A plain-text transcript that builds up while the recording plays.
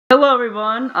Hello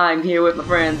everyone, I'm here with my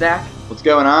friend Zach. What's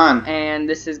going on? And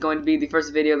this is going to be the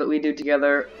first video that we do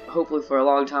together, hopefully for a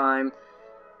long time.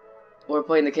 We're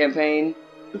playing the campaign.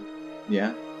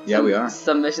 Yeah, we are.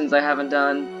 Some missions I haven't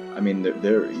done. I mean,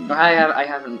 they're I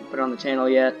haven't put it on the channel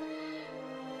yet.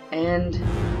 And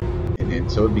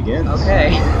so it begins. Okay.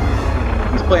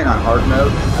 He's playing on hard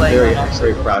mode. I'm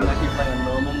very proud of him. You play on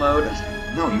normal mode.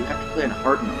 No, you have to play on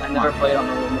hard mode. I never played on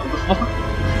normal mode before.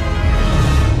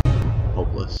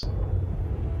 Hopeless.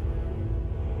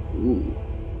 Ooh,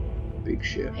 big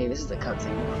shit. Hey, this is a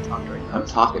cutscene. I'm talking during I'm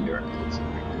talking during the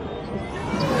cutscene right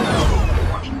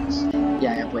now. Watching this.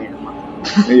 Yeah, I've waited a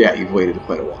month. Yeah, you've waited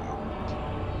quite a while.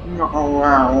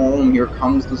 Here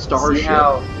comes the starship. See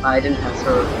how Iden has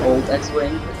her old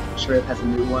X-Wing, Shriv has a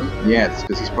new one? Yeah, it's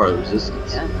because he's part of the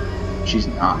Resistance. Yeah. She's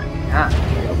not. Yeah.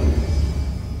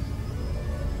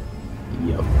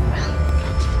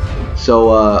 Yep.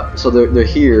 So they're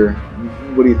here.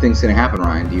 What do you think's gonna happen,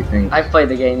 Ryan? Do you think? I've played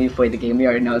the game. You've played the game. We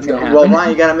already know it's gonna happen. Well,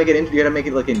 Ryan, you gotta make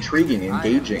it like intriguing,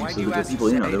 engaging, so that the people,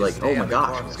 they're like, oh my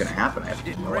gosh, what's gonna happen? I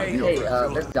have no idea. Hey,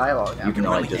 there's dialogue now. Even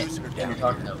though I just You're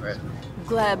talking over it.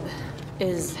 Gleb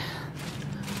is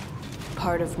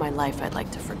part of my life I'd like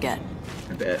to forget.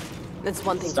 I bet. It's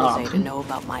one thing Stop. for Zay to know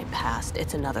about my past.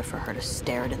 It's another for her to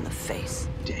stare it in the face.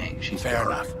 Dang, she's fair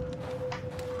enough.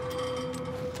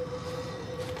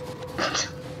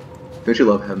 Don't you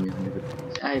love having me on your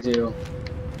videos? I do.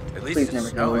 At least Please it's never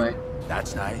go snowing. away.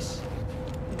 That's nice.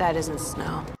 That isn't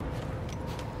snow.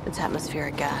 It's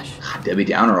atmospheric gash. Debbie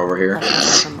Downer over here.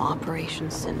 That's from Operation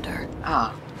Cinder.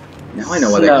 Ah. Now I know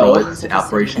why they call it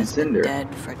Operation Cinder.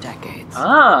 Dead for decades.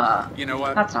 Ah. You know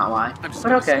what? That's not why. I'm just But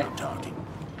gonna okay. stop talking.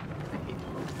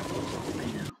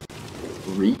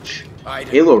 Reach?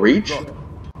 Iden, Halo Reach? look,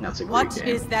 That's a great What game.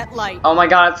 is that light? Oh my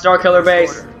God! It's Starkiller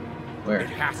Base. Where? It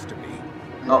has to be.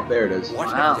 Oh, there it is. What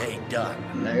Wow. have they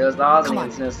done? There goes the Come on,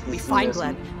 Osmians. we find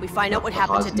Gleb, we find out what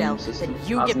happened to Del, Osmium system? then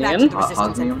you get back to the Osmium?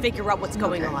 Resistance and Osmium? figure out what's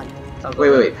going on.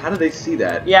 Wait. How did they see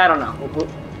that? Yeah, I don't know.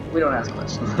 We don't ask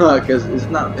questions. Because it's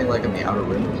not a thing like in the Outer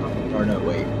Rim or something. Or no,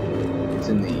 wait. It's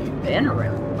in the The inner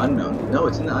rim. unknown. No,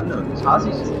 it's in the unknown.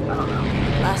 Osmium system. I don't know.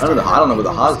 Last I don't know what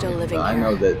the Haas Haas is, but I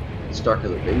know that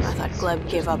Starkiller Base. I thought Gleb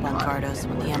gave up on Cardos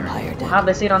when the Empire did. How'd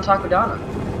they see it on Takodana?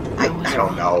 I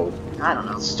don't know. I don't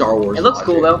know. Star Wars. It looks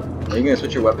cool logic. though. Are you gonna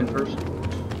switch your weapon first?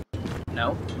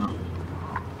 No.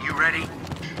 You ready?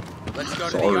 Let's go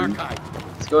to Sorry. the archive.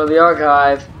 Let's go to the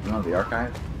archive. No, the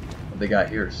archive. What they got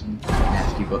here? Some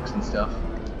nasty books and stuff.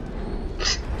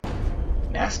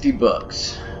 Nasty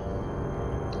books.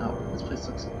 Oh, this place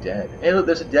looks dead. Hey, look,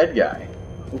 there's a dead guy.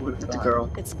 It's a girl.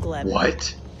 It's Gleb.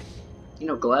 What? You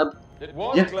know Gleb? It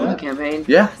was Yeah, From the campaign?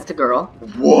 Yeah. It's a girl.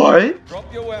 What?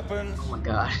 Drop your weapons. Oh my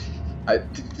God. I,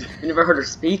 You never heard her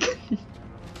speak?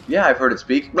 yeah, I've heard it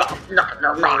speak. The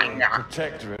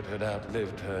Protectorate had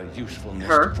outlived her usefulness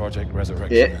Her? to Project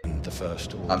Resurrection It? and the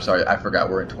First Order. I'm sorry, I forgot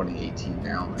we're in 2018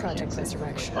 now. Project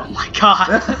Resurrection. Oh my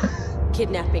God.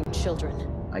 Kidnapping children.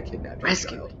 I kidnapped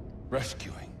Rescue. you.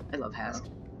 Rescuing. I love Hask.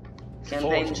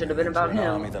 Campaign should have been about an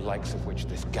army him. the likes of which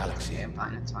this galaxy Yeah,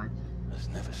 fine, it's fine. has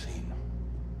never seen.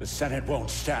 The Senate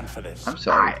won't stand for this. I'm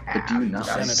sorry, but do you not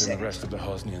The Senate and the rest of the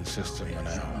Hosnian system are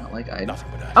now not like I? nothing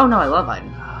but Oh no, I love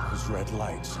Iden. There's red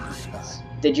lights in the sky.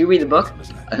 Did you read the book?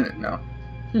 isn't it? I didn't know.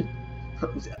 You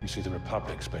see, the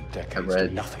Republic spent I decades read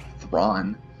doing nothing.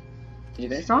 Thrawn. Did you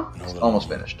finish it wrong? And all Almost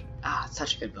along, finished. Ah, it's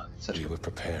such a good book. Such we a. were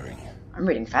preparing I'm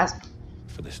reading fast.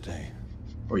 for this day.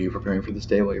 Were you preparing for this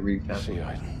day while you're reading fast? See,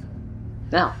 Iden,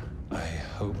 Now. I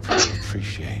hope you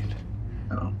appreciate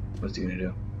Oh, what's he gonna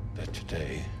do? that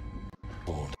today, of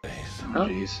all days, Oh, Oh.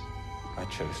 jeez. I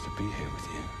chose to be here with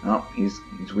you. Oh, he's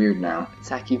weird now.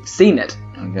 Zach, you've seen it.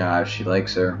 Oh gosh, she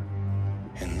likes her.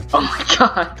 In the Oh my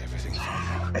God. everything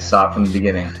from I saw it from the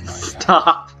beginning.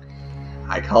 Stop.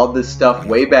 I called this stuff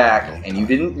way back, and you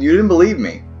didn't believe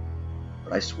me.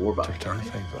 But I swore by to it. return the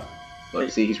favor. Look,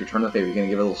 see, he's returning the favor. He's gonna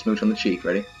give her a little smooch on the cheek.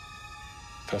 Ready?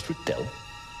 First with Del.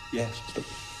 Yes.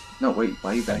 No, wait.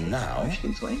 Why are you back? And now- Why is she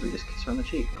getting so angry? Just kiss her on the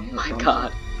cheek. Oh my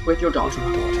God. With your daughter.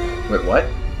 Wait, what?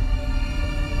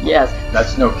 Yes.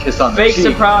 That's no kiss on Fake the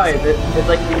cheek. surprise. It's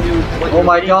like you knew what Oh you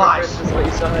my were getting for gosh. Christmas, but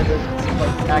you still had to,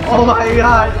 like, act Oh my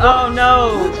god! Oh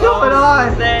no! What's going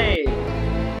on? Say.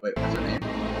 Wait, what's her name?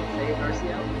 Say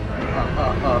Garcia?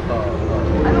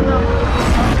 Oh. I don't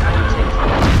know.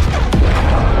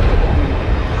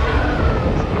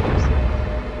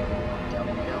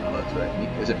 Oh, that's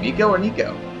right. Is it Miko or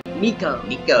Nico? Nico.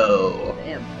 Nico.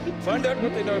 Damn. Find out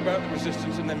what they know about the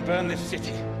Resistance and then burn this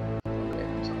city. Okay,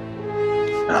 I'm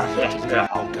sorry. The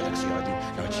whole galaxy,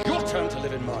 Iden. Now it's your turn to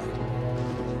live in mine.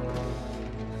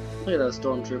 Look at those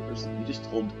stormtroopers. You just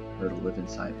told her to live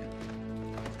inside him.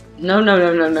 No. No,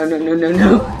 you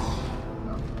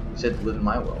said to live in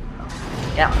my world. No.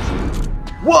 Yeah.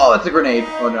 Whoa, that's a grenade!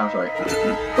 Oh no, I'm sorry.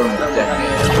 Boom,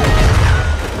 detonated.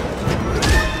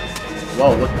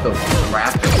 Whoa, look at those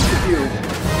graphics.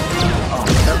 Oh,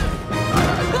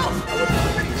 I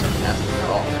wasn't being sarcastic at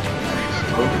all.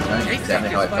 I was totally exactly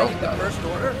how I felt about it.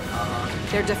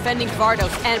 They're defending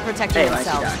Vardos and protecting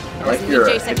themselves. I like Doesn't your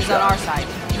mean JSEC is on our side.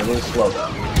 You're a little slow though.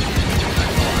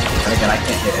 And again, I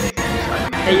can't hit anything.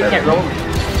 Hey, you can't roll me.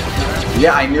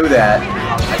 Yeah, I knew that.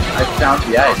 I found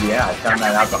I found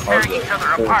that out the hard way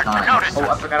 4 times. Oh,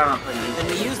 I forgot I'm not playing Then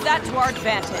we use that to our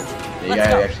advantage. Yeah, you Let's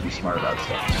gotta go. actually be smart about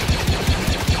stuff.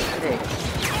 Hey.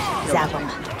 Zap them.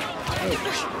 Hey.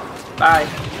 Bye.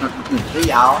 See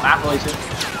y'all. Bye, Felicia.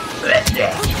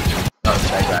 Oh, it's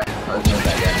that guy. Oh, there's no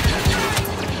that guy.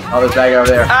 Oh, there's that guy over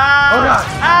there. Oh god!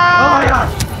 Oh my god!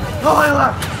 Oh my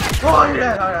god! Oh, you're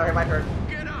dead! Oh, okay, my turn.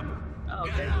 Oh,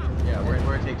 okay. Yeah, we're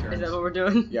gonna take turns. Is that what we're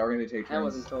doing? Yeah, we're gonna take turns. I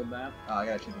wasn't told that. Oh, I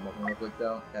gotta change the weapon real quick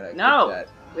though. Gotta No! fix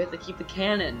that. We have to keep the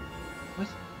cannon. What?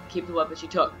 Keep the weapon she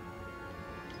took.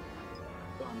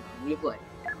 You play.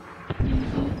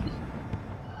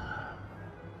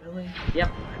 Really? Yep.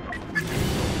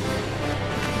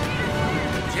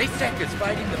 JSEC is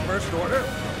fighting the First Order?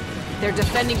 They're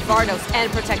defending Vardos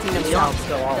and protecting themselves.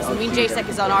 Doesn't mean JSEC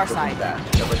is on our side.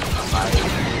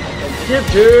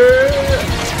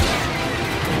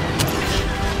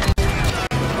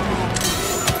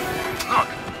 Look,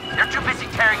 they're too busy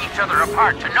tearing each other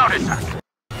apart to notice us.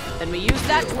 Then we use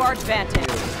that to our advantage.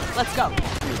 Let's go.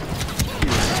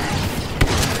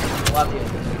 Love you.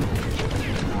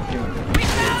 We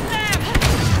found them!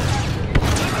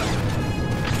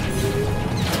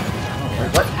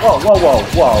 What? Whoa,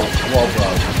 bro.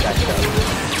 Back it up.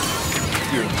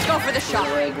 Go for the shot.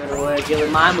 Good away, give me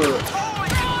my move.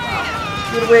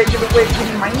 Get away, give me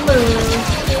my move.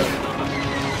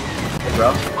 Hey, bro.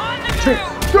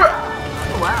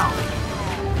 Wow.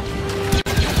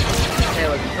 Hey, I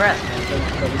was impressed, man.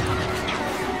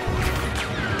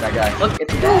 That guy. Look,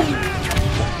 it's that.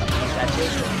 That's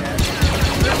it.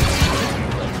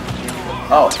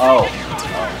 Oh.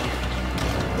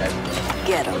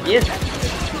 Get him. Yes.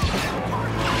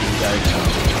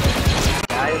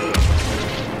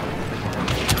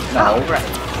 No. Right.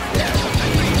 Yeah.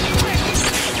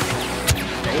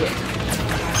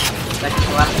 That's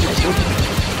the last mission.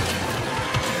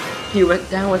 He went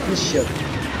down with his ship.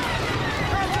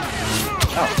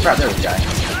 Oh, crap, there's a guy.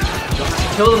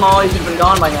 Kill them all, he should have been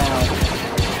gone by now.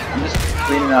 I'm just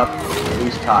cleaning up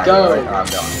loose tires. Go. Right? Oh, I'm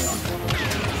going.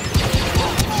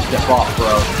 Step off,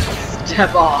 bro.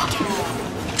 Step off.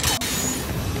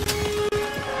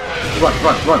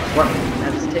 Run.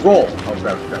 Let's take Roll. Oh,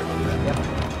 crap. Yep.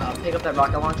 Pick up that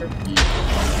rocket launcher.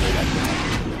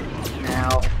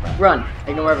 Now, run.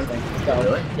 Ignore everything. Let's go.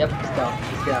 Really? Yep, let's go.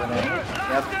 Let's get out of there.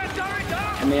 Yep.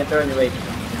 I mean, throw in your weight.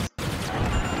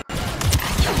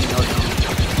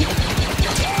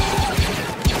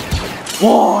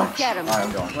 Launch! Get him. Alright,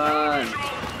 I'm going. Run.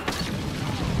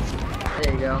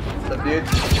 There you go. What's up, dude?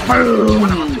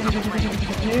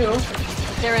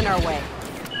 They're in our way.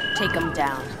 Take them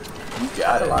down. You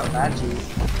got A it. lot of bad cheese.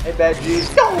 Hey, bad G's.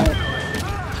 Go!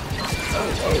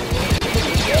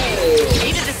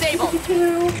 Need to disable.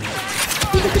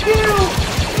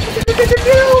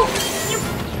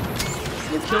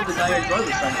 You killed the guy who drove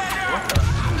this thing.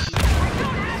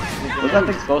 Was that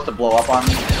thing supposed to blow up on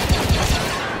me? I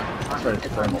started to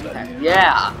thermal that.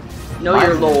 Yeah. Know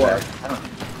your lore. I don't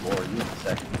need lore. You in a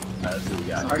second. Let's see what we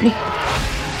got. Sorry.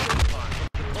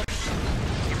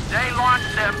 If they launch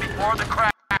them before the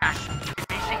crash,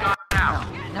 easy gone out.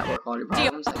 Network quality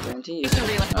problems, I guarantee you. It's a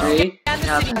real- Three.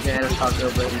 Now I had to talk to a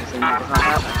brain and make it not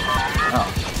happen. Oh.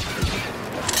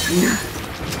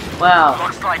 Wow.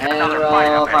 Looks like And another we're fight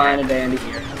all up fine ahead. and dandy.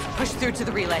 Push through to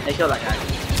the relay. Hey, kill that guy.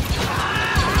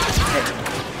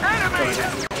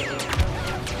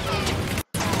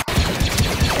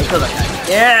 Hey, kill that guy.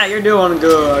 Yeah, you're doing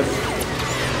good.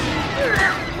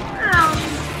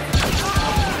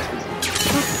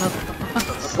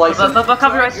 Slice him.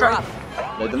 Copyright You're strike. up.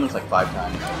 They did this like 5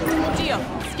 times. Geo,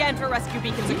 scan for rescue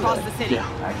beacons across the city. Yeah,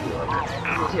 I actually love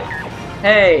it.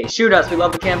 Hey, shoot us. We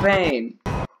love the campaign.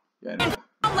 Yeah, I know.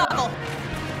 Level.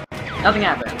 Nothing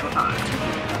happened. We're fine.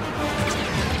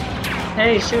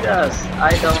 Hey, shoot us.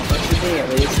 I don't. Shoot me at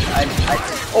least.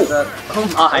 Oh my.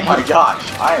 Oh my gosh,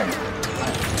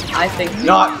 I think am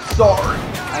not sorry.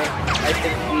 I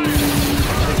think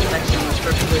the connection was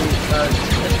perfectly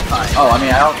justified. Oh, I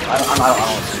mean, I don't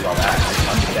see all that.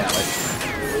 I understand. Like,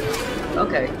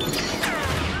 Okay.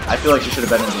 I feel like she should have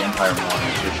been with the Empire more.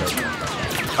 And she showed me.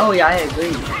 Oh yeah, I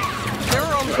agree. There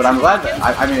are only But I'm glad that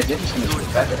I mean it's interesting to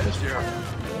see that history.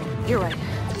 You're right.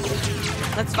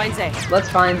 Let's find Zay. Let's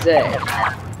find Zay.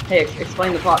 Hey,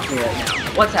 explain the plot to me right now.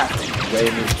 What's happening? Zay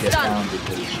needs to get down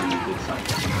because she did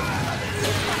something.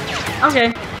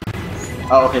 Okay.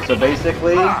 Oh, okay, so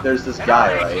basically, there's this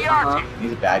guy, right?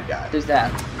 He's a bad guy. Who's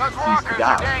that? He's the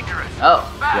guy. Oh.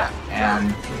 Yeah,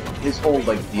 and his whole,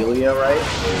 like, dealio, right, is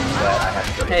that I have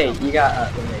to go. Hey, you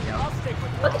got, there you go.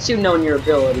 Look at you knowing your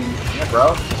abilities. Yeah,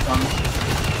 bro.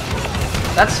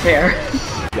 That's fair.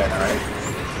 Yeah, right?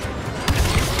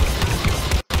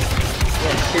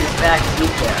 Yeah, shoot his back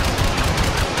deep there.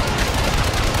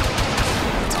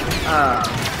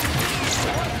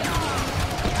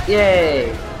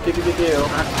 Yay! Do. I'm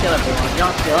not killing everyone. You're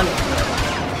not killing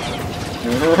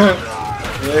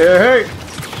Hey!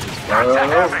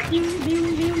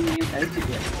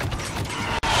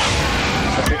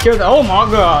 Secure the. Oh my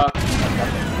god!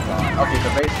 Okay, so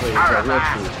basically, real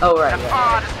truth. Oh, right. Is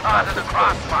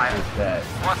that,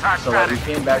 so like, we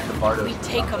came back to Bardos. We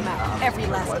take them out, every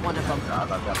last one of them. About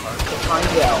that part. Find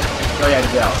Del. Oh yeah,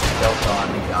 Del. Del's gone.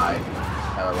 He died.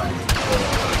 Tyler went.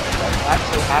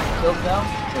 Actually, half killed Del?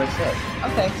 That's what I said.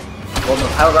 Okay. Well, no,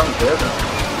 Tyler was there though.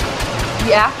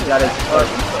 Yeah. He got his info.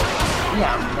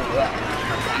 Yeah.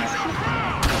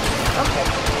 Okay.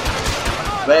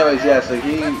 But anyways, yeah. So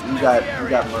he got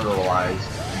murderized,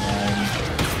 and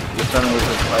the son was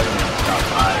just fighting him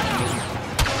outside.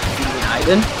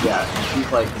 Iden? Yeah. And she's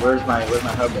like, "Where's my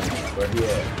husband? Where he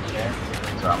at?" Okay.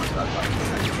 So I'm gonna stop talking.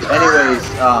 Anyways,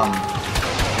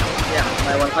 Yeah,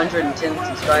 my 110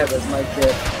 subscribers might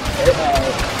get a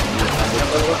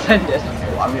little offended.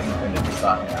 well, I'm getting offended for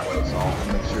talking that way, so I'll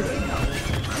make sure that, you know.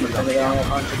 I only have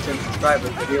 110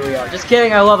 subscribers, but here we are. Just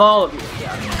kidding, I love all of you.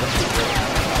 Yeah, I mean,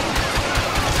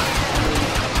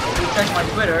 If you check my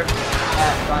Twitter,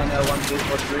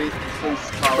 @Rhino1343, please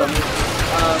follow me.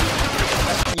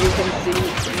 You can see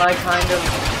my kind of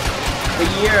the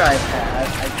year I've had.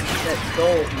 I set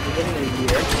goals at the beginning of the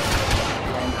year.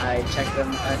 I checked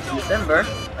them in December.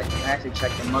 I can actually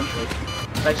check them monthly.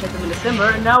 But I checked them in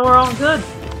December, and now we're all good.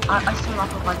 I started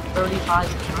off with like 35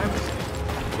 subscribers.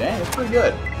 dang, it's pretty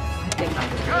good. I think I'm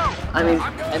good. I mean,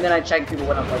 and then I checked people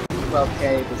went up like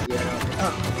 12K this year, and I was like,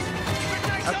 oh,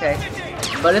 okay.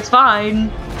 But it's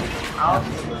fine. I'll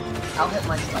hit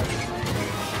my spike.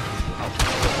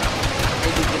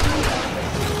 Maybe give you that.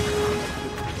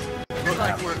 Looks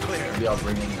like we're clear. Maybe I'll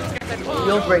bring in the...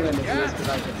 You'll bring in the views because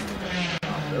I can.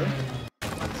 Really?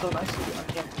 That's so nice of you. I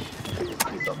can't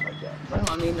do something like that. Well,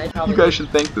 I mean, they probably. You guys should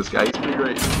thank this guy. He's pretty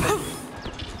great.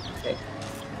 Okay.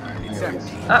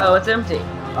 Uh-oh, it's empty.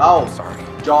 Oh, sorry.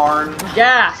 Darn.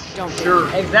 Gas! Sure.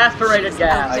 Exasperated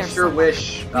gas. I sure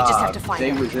wish just have to find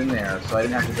Dave him. was in there, so I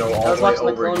didn't have to go I all was the way watching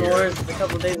the over Clone here. Wars a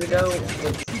couple days ago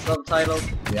with subtitles.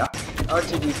 Yeah.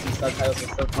 R2D2 subtitles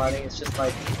are so funny. It's just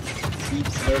like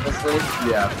beeps nervously.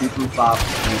 Yeah. Beep boop bop.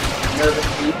 Nervous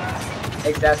beep.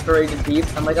 Exasperated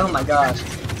beeps. I'm like, oh my gosh.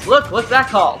 Look, what's that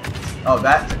called? Oh,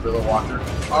 that's a gorilla walker.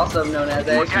 Also known as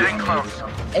a...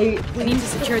 We need to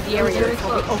secure the area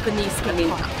before we open the escape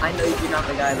pod. I know you're not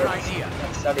the guy that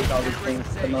studies all these things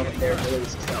the moment they're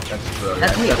released. So. That's true.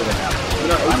 That's me. You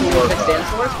know what 1886 stands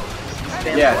for?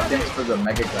 Yeah, it stands for the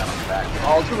mega gun on the back.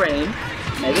 All-terrain,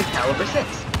 Mega Caliber 6.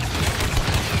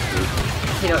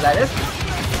 You know what that is?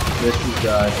 This is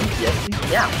ATSD?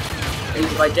 Yeah.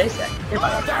 Used by JSEC.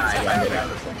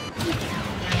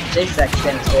 JSEC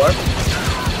stands for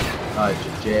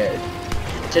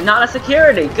Janata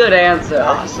Security. Good answer.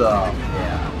 Awesome.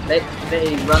 Yeah.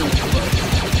 They run the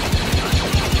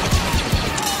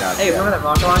Hey, remember that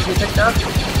rocket launcher you picked up? You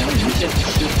should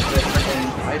shoot the freaking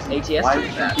ATS. Why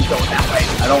is that? Keep going that way.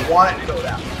 I don't want it to go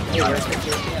that way. Hey, where's the ATS?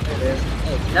 Yeah, there it is.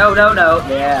 Hey, no.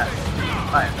 Yeah.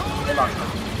 Alright, they lost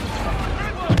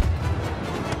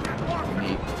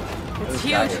It's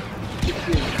huge.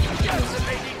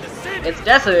 It's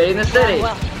decimating the city.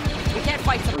 Well, we can't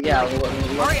fight something. Yeah,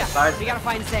 Hurry up. We gotta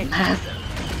find Zay. Massive.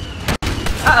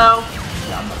 Uh-oh.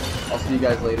 I'll see you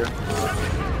guys later.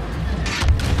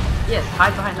 Yes,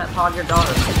 hide behind that pod, your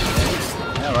daughter.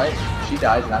 Yeah, right? She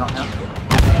dies and I don't have to.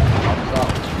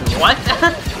 What?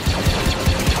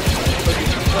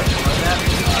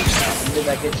 Did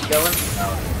that get you going? No.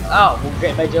 Oh, well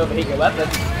great, if I do overheat your weapon.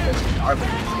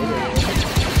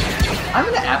 I'm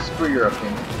gonna ask for your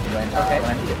opinion. Okay.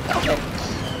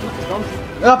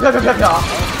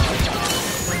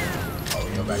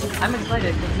 I'm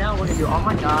excited because now we're gonna do all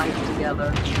my guys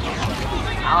together.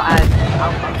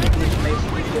 I'll put the information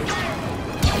we get.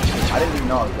 I didn't even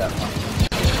know it was that fun.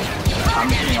 I'm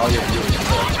assuming all your viewers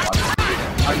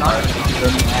are not.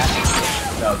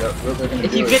 No, they're gonna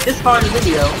If you get this far in the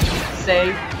video,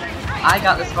 say I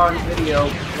got this far in the video,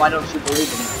 why don't you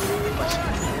believe in me?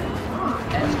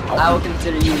 And I will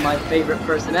consider you my favorite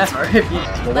person ever if you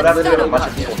Well, what happens if a literally bunch got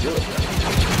of people here. do it?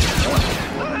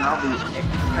 And I'll be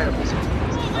incredibly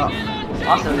surprised. Oh.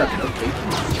 Also, That's no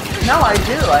case. no, I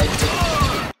do. I just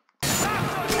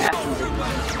actually did.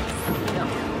 No.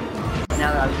 Now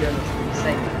that I'm hearing this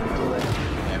saying that, I do it.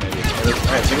 Yeah, maybe.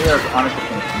 Alright, give me your honest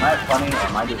opinion. Am I funny or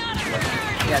am I just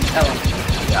Yeah, tell him.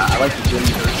 Yeah, I like the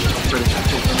Jimmy pretty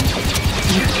consistent.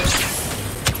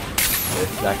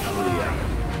 It's actually,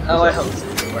 Oh, I hope so.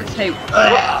 Hey,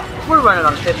 we're running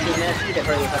on 15 minutes. You can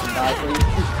hurry up and die, please.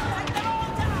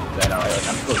 I know,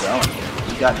 I'm still going.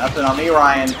 You got nothing on me,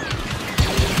 Ryan.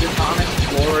 Just honest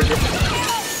Lord.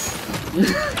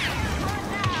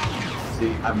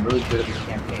 See, I'm really good at this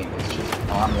campaign. It's just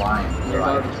online. You're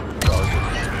Ryan. garbage.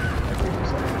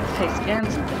 Hey, scan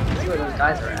something. See where those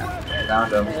guys are at.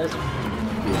 Found them. Hey, there's-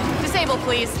 Disable,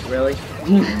 please. Really?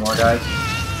 Any more guys?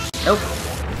 Nope.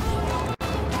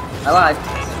 I lied.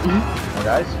 More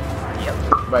guys? Yep.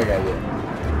 Bye, guys. Yeah.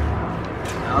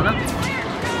 I don't know. I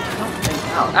don't think.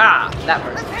 Oh, ah, that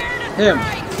person. Him.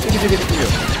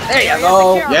 There you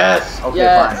go. Yes! Okay,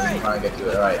 Yes. fine. We can finally get to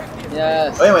it. Alright.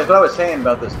 Yes. Well, anyways, what I was saying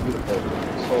about this beautiful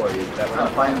story is that we're gonna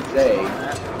find Zay.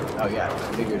 Oh, yeah,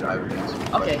 I figured I would do this.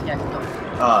 Okay, yeah,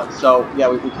 go. So, yeah,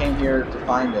 we came here to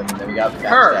find him, and then we got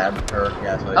backstabbed. Her,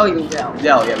 yeah, so Oh, you mean Dell.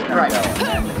 Dell, yeah, we found Right. Dell. And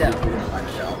then Dell. we didn't find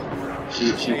Dell.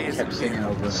 She kept singing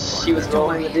over and She was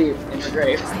rolling the deep in the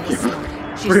grave.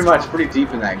 pretty much pretty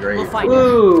deep in that grave. We'll find her.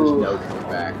 There's Ooh. no coming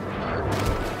back.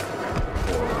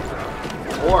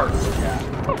 Or.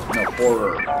 No,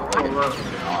 horror.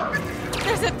 Horror.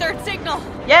 There's a third signal.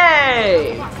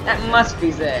 Yay! That must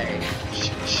be Zay.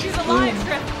 She's alive,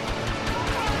 Shriv.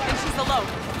 And she's alone.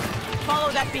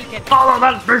 Follow that beacon. Follow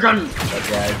that beacon!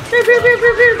 Okay. Pew pew pew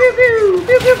pew pew pew pew!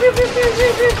 Pew pew pew pew pew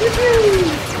pew pew pew pew!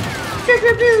 Pew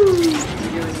pew pew!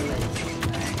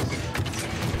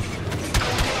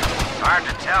 Hard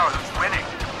to tell who's winning.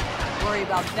 Worry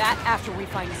about that after we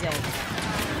find Zay.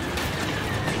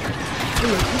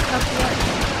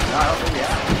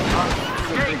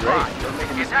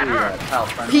 Is that her?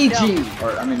 PG!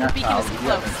 Or, I mean, not Beacon child. is You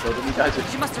close. haven't children. You guys are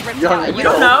She must have ripped young down. You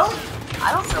don't know? adults.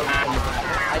 I don't know.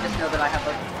 I just know that I have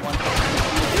like one.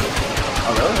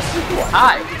 Oh, really? That's pretty cool.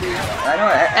 Hi! I know.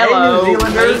 Hey, Hello, New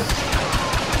Zealanders.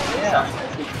 Yeah.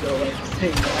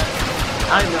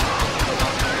 I know.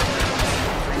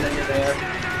 I know you're there.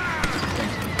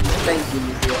 Thank you,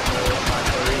 New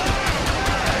Zealanders.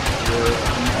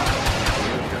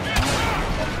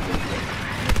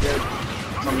 Good.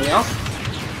 Somebody else?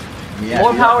 Yeah,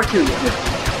 More yeah. power to you.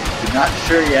 You're not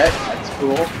sure yet. That's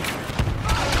cool.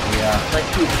 Yeah. Like,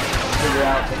 figure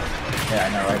out. Yeah, I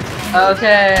know, right?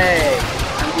 Okay.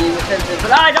 I'm being offensive,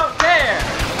 but I don't care!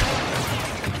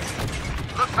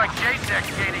 Looks like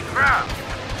JSEC's gaining ground.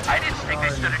 I didn't think they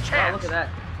stood a Oh, chance. look at that.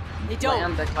 They don't.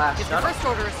 Lambda class If the shuttle. First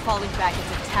Order is falling back,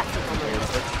 it's a tactical move.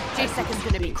 JSEC is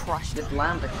gonna be crushed. This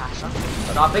Lambda class shuttle.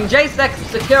 Stopping JSEC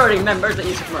security members that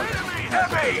you should murder.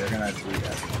 That's okay. They're gonna do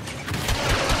that.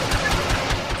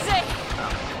 Zay!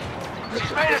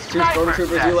 She's made a Two sniper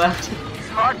stormtroopers set. you left.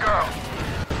 Smart girl.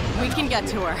 We can get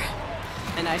to her.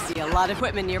 And I see a lot of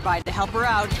equipment nearby to help her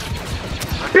out.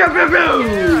 Pew pew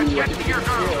pew! Get to your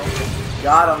girl.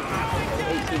 Got him.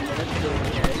 18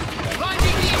 minutes.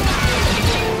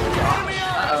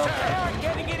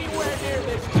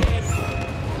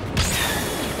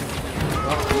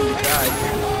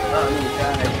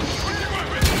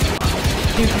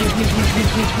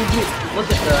 Look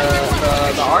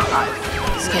at the archive.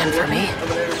 Scan for me.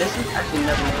 This is actually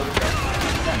never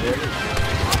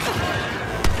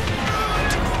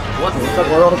What's the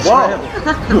world? Whoa!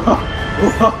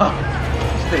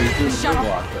 He's doing Shuttle. a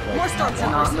walk, but More like, not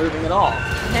stormtroopers. moving at all.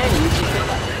 Hey, you should get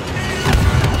that.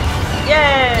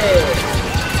 Yay!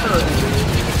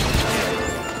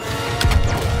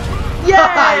 Yay!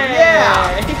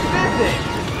 Yeah! He's busy!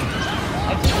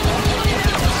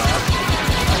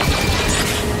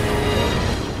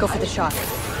 Go for the shot.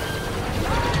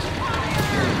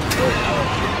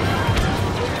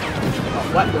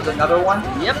 What? There's another one?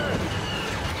 Yep.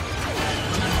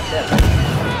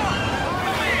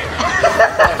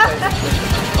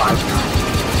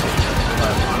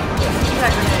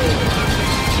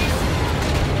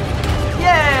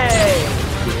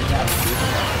 Yay!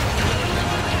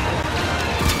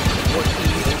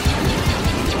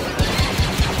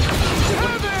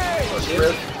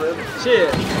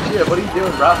 Cheers. Yeah, what are you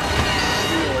doing, bro?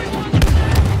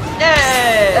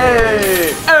 Yay!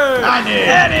 Hey! Oh.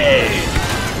 Eddie!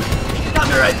 Come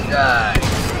here, I die.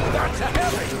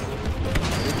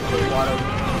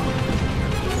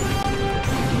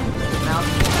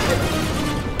 Now,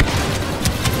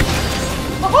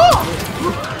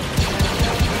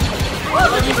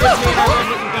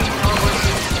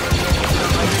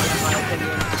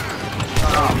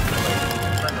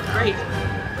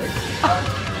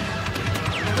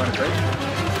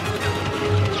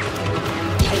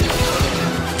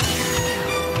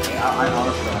 I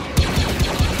honestly.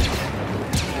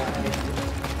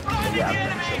 Yeah.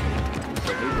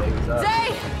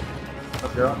 Zay!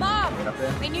 What's girl? Mom! Get up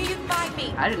there. I knew you'd find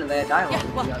me. I didn't know they had dialogue.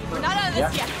 Yeah, well, we're not out of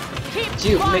this yet. Keep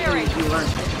Dude, firing. making you learn.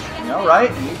 You know, right?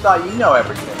 You thought you know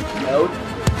everything. Nope.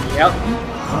 Yep.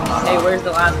 Hey, where's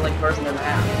the last like person in the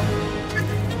house?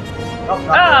 Oh,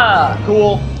 not Ah! there.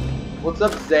 Cool. What's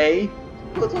up, Zay?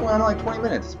 Well, it's only on like 20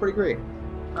 minutes. It's pretty great.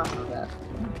 Oh, not bad.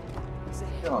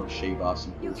 I'll shave off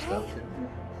some cool stuff.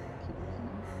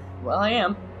 Well, I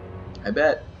am. I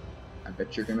bet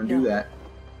you're gonna do that.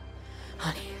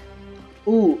 Honey.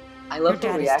 Ooh, I love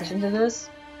Your her dad is reaction dead. to this.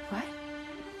 What?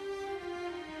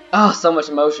 Oh, so much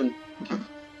emotion.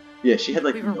 Yeah, she had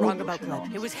like. We were no wrong about emotion blood.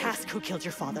 on It was this. Hask who killed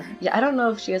your father. Yeah, I don't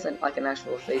know if she has like an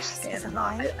actual face scan is or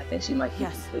not. alive? I think she might be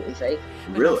Yes. completely fake.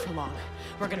 But Really? not for long.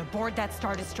 We're gonna board that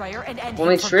Star Destroyer and end Well,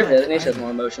 I mean, him for Shriv good. is, and she has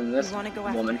more emotion than this You wanna go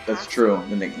after woman. That's Hask? true.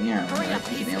 Then they, yeah. Hurry right, up,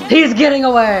 she's he's an alien. He's getting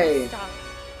away! Stop.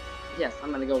 Yes,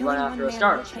 I'm gonna go Killing run one after a man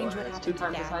Star won't change Destroyer. what It's 2 happened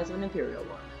times to the Dad. size of an Imperial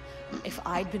one. If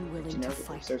I'd been willing You know, to the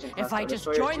fight, Surgeon if Class I Star just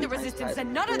Destroyer is joined the 3 times Resistance, size then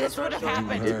of none of this would have Imperial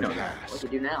happened. did know that. What do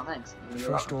you do now? Thanks.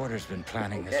 First Order's been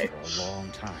planning this Okay. for a long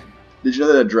time. Did you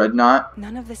know that a dreadnought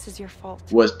None of this is your fault.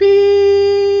 was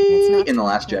It's not in the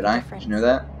Last to make a Jedi? difference. Did you know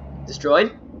that?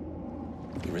 Destroyed?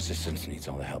 The Resistance needs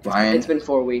all the help. Brian, It's been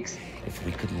 4 weeks. If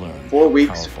we could learn 4 how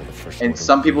weeks, powerful the First and Order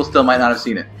some people really still might is. not have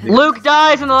seen it. Luke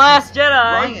dies in The Last Jedi!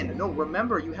 Brian, no,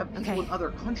 remember, you have people Okay. in other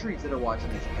countries that are watching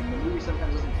this, and the movie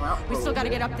sometimes doesn't come out. We still gotta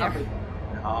get up there.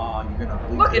 Oh, you're gonna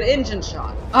believe Look at it. engine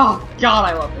shot. Oh god,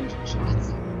 I love engine shots.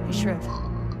 Hey, Shriv.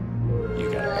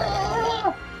 You got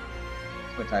it.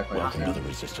 What type of Welcome to the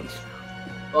Resistance.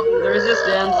 Welcome to the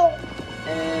Resistance.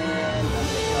 And I'm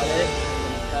gonna cut it.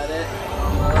 Cut it.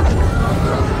 Almost.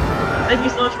 Thank you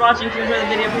so much for watching. If you enjoyed the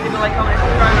video, please leave a like, comment, and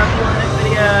subscribe. And I'll see you in the